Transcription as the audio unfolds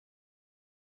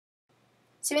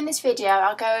So in this video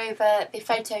I'll go over the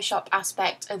Photoshop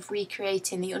aspect of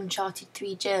recreating the Uncharted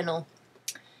 3 journal.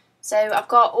 So I've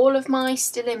got all of my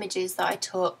still images that I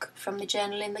took from the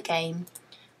journal in the game.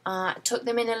 I took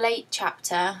them in a late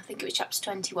chapter, I think it was chapter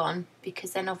 21,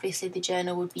 because then obviously the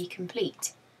journal would be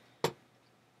complete.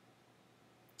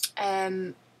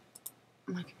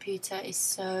 My computer is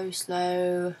so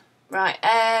slow. Right,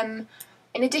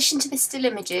 in addition to the still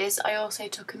images I also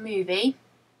took a movie.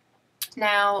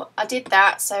 Now I did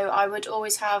that so I would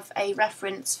always have a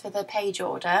reference for the page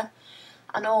order,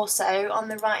 and also on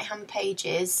the right hand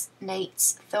pages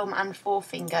Nate's thumb and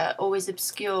forefinger always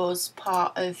obscures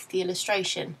part of the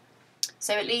illustration,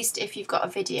 so at least if you've got a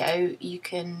video you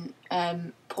can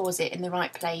pause it in the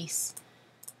right place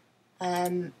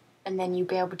and then you'll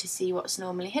be able to see what's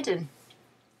normally hidden.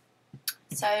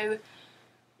 So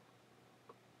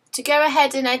to go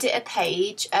ahead and edit a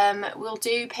page, we'll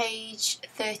do page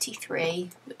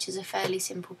 33, which is a fairly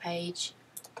simple page.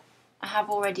 I have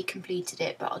already completed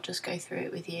it, but I'll just go through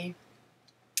it with you.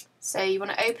 So you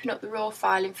want to open up the raw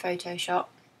file in Photoshop,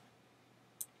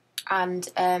 and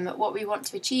what we want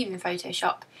to achieve in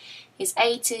Photoshop is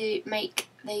A, to make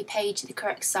the page the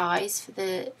correct size for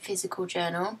the physical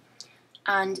journal,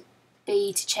 and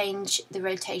B, to change the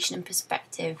rotation and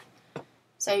perspective.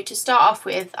 So to start off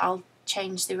with, I'll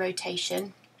change the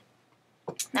rotation.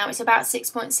 Now it's about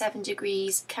 6.7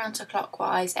 degrees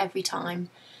counterclockwise every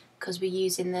time, because we're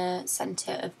using the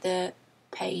centre of the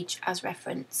page as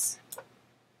reference.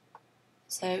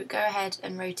 So go ahead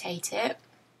and rotate it,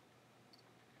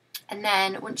 and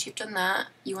then once you've done that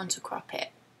you want to crop it.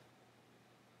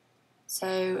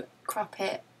 So crop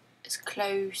it as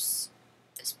close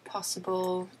as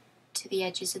possible to the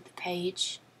edges of the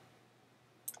page.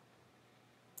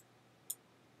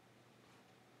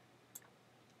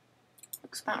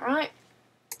 Looks about right.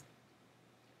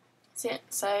 That's it.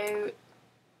 So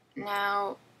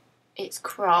now it's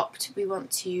cropped, we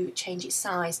want to change its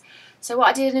size. So what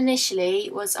I did initially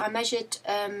was I measured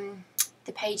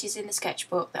the pages in the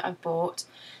sketchbook that I've bought,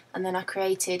 and then I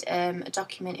created a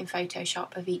document in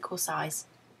Photoshop of equal size,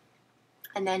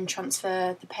 and then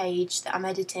transfer the page that I'm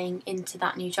editing into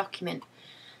that new document.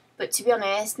 But to be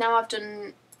honest, now I've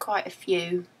done quite a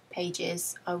few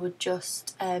pages, I would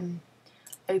just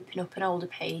open up an older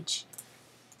page,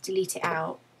 delete it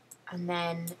out, and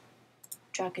then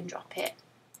drag and drop it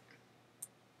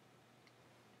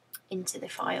into the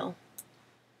file.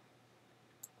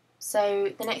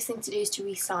 So the next thing to do is to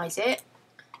resize it.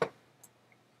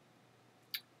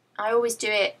 I always do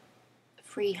it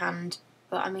freehand,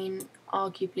 but I mean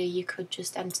arguably you could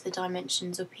just enter the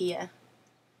dimensions up here,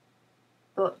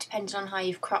 but depending on how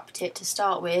you've cropped it to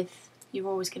start with, you're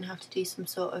always going to have to do some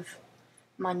sort of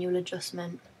manual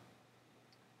adjustment.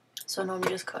 So I normally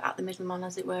just cut out the middleman,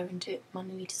 as it were, and do it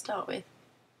manually to start with.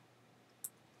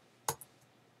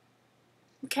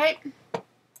 Okay,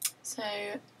 so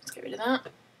let's get rid of that.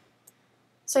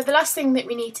 So the last thing that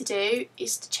we need to do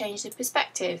is to change the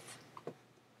perspective.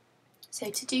 So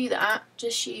to do that,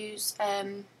 just use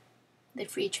the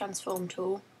free transform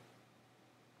tool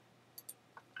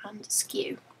and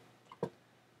skew.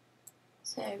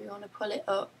 So we want to pull it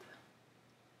up,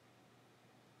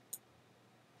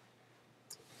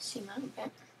 zoom out a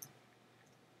bit.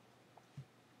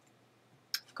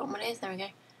 Forgotten what it is, there we go.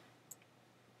 And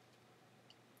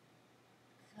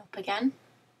up again.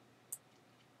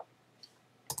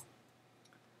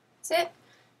 That's it.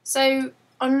 So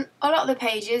on a lot of the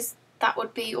pages that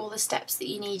would be all the steps that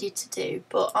you needed to do,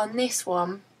 but on this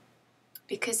one,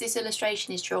 because this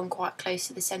illustration is drawn quite close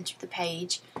to the centre of the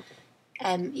page,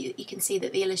 you can see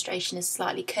that the illustration is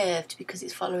slightly curved because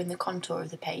it's following the contour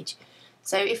of the page.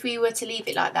 So if we were to leave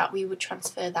it like that, we would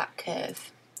transfer that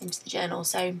curve into the journal.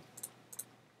 So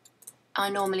I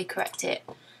normally correct it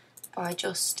by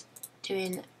just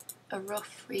doing a rough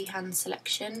freehand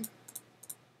selection,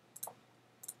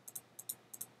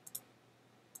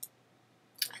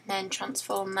 and then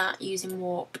transform that using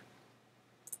warp.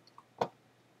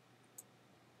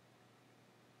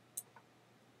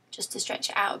 Just to stretch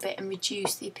it out a bit and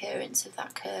reduce the appearance of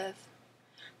that curve.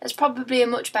 There's probably a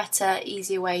much better,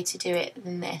 easier way to do it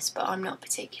than this, but I'm not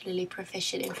particularly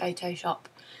proficient in Photoshop.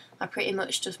 I pretty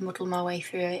much just muddle my way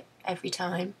through it every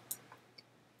time.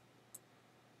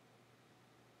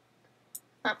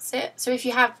 That's it. So if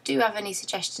you do have any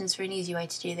suggestions for an easy way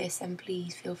to do this, then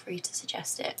please feel free to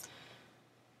suggest it.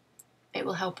 It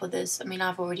will help others. I mean,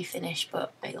 I've already finished,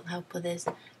 but it'll help others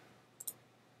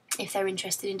if they're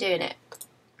interested in doing it.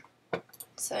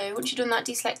 So once you've done that,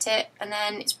 deselect it, and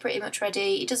then it's pretty much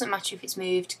ready. It doesn't matter if it's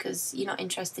moved because you're not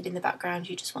interested in the background,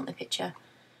 you just want the picture.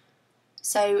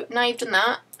 So now you've done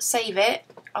that, save it,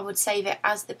 I would save it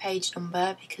as the page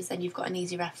number because then you've got an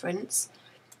easy reference,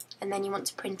 and then you want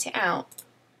to print it out.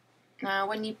 Now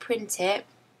when you print it,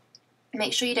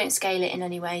 make sure you don't scale it in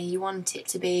any way. You want it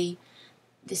to be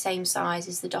the same size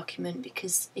as the document,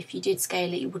 because if you did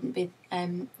scale it, it wouldn't be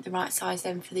the right size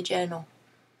then for the journal.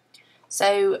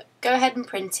 So go ahead and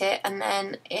print it, and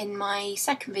then in my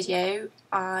second video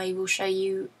I will show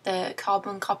you the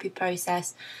carbon copy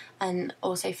process and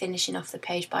also finishing off the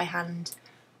page by hand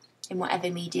in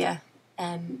whatever media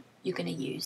you're going to use.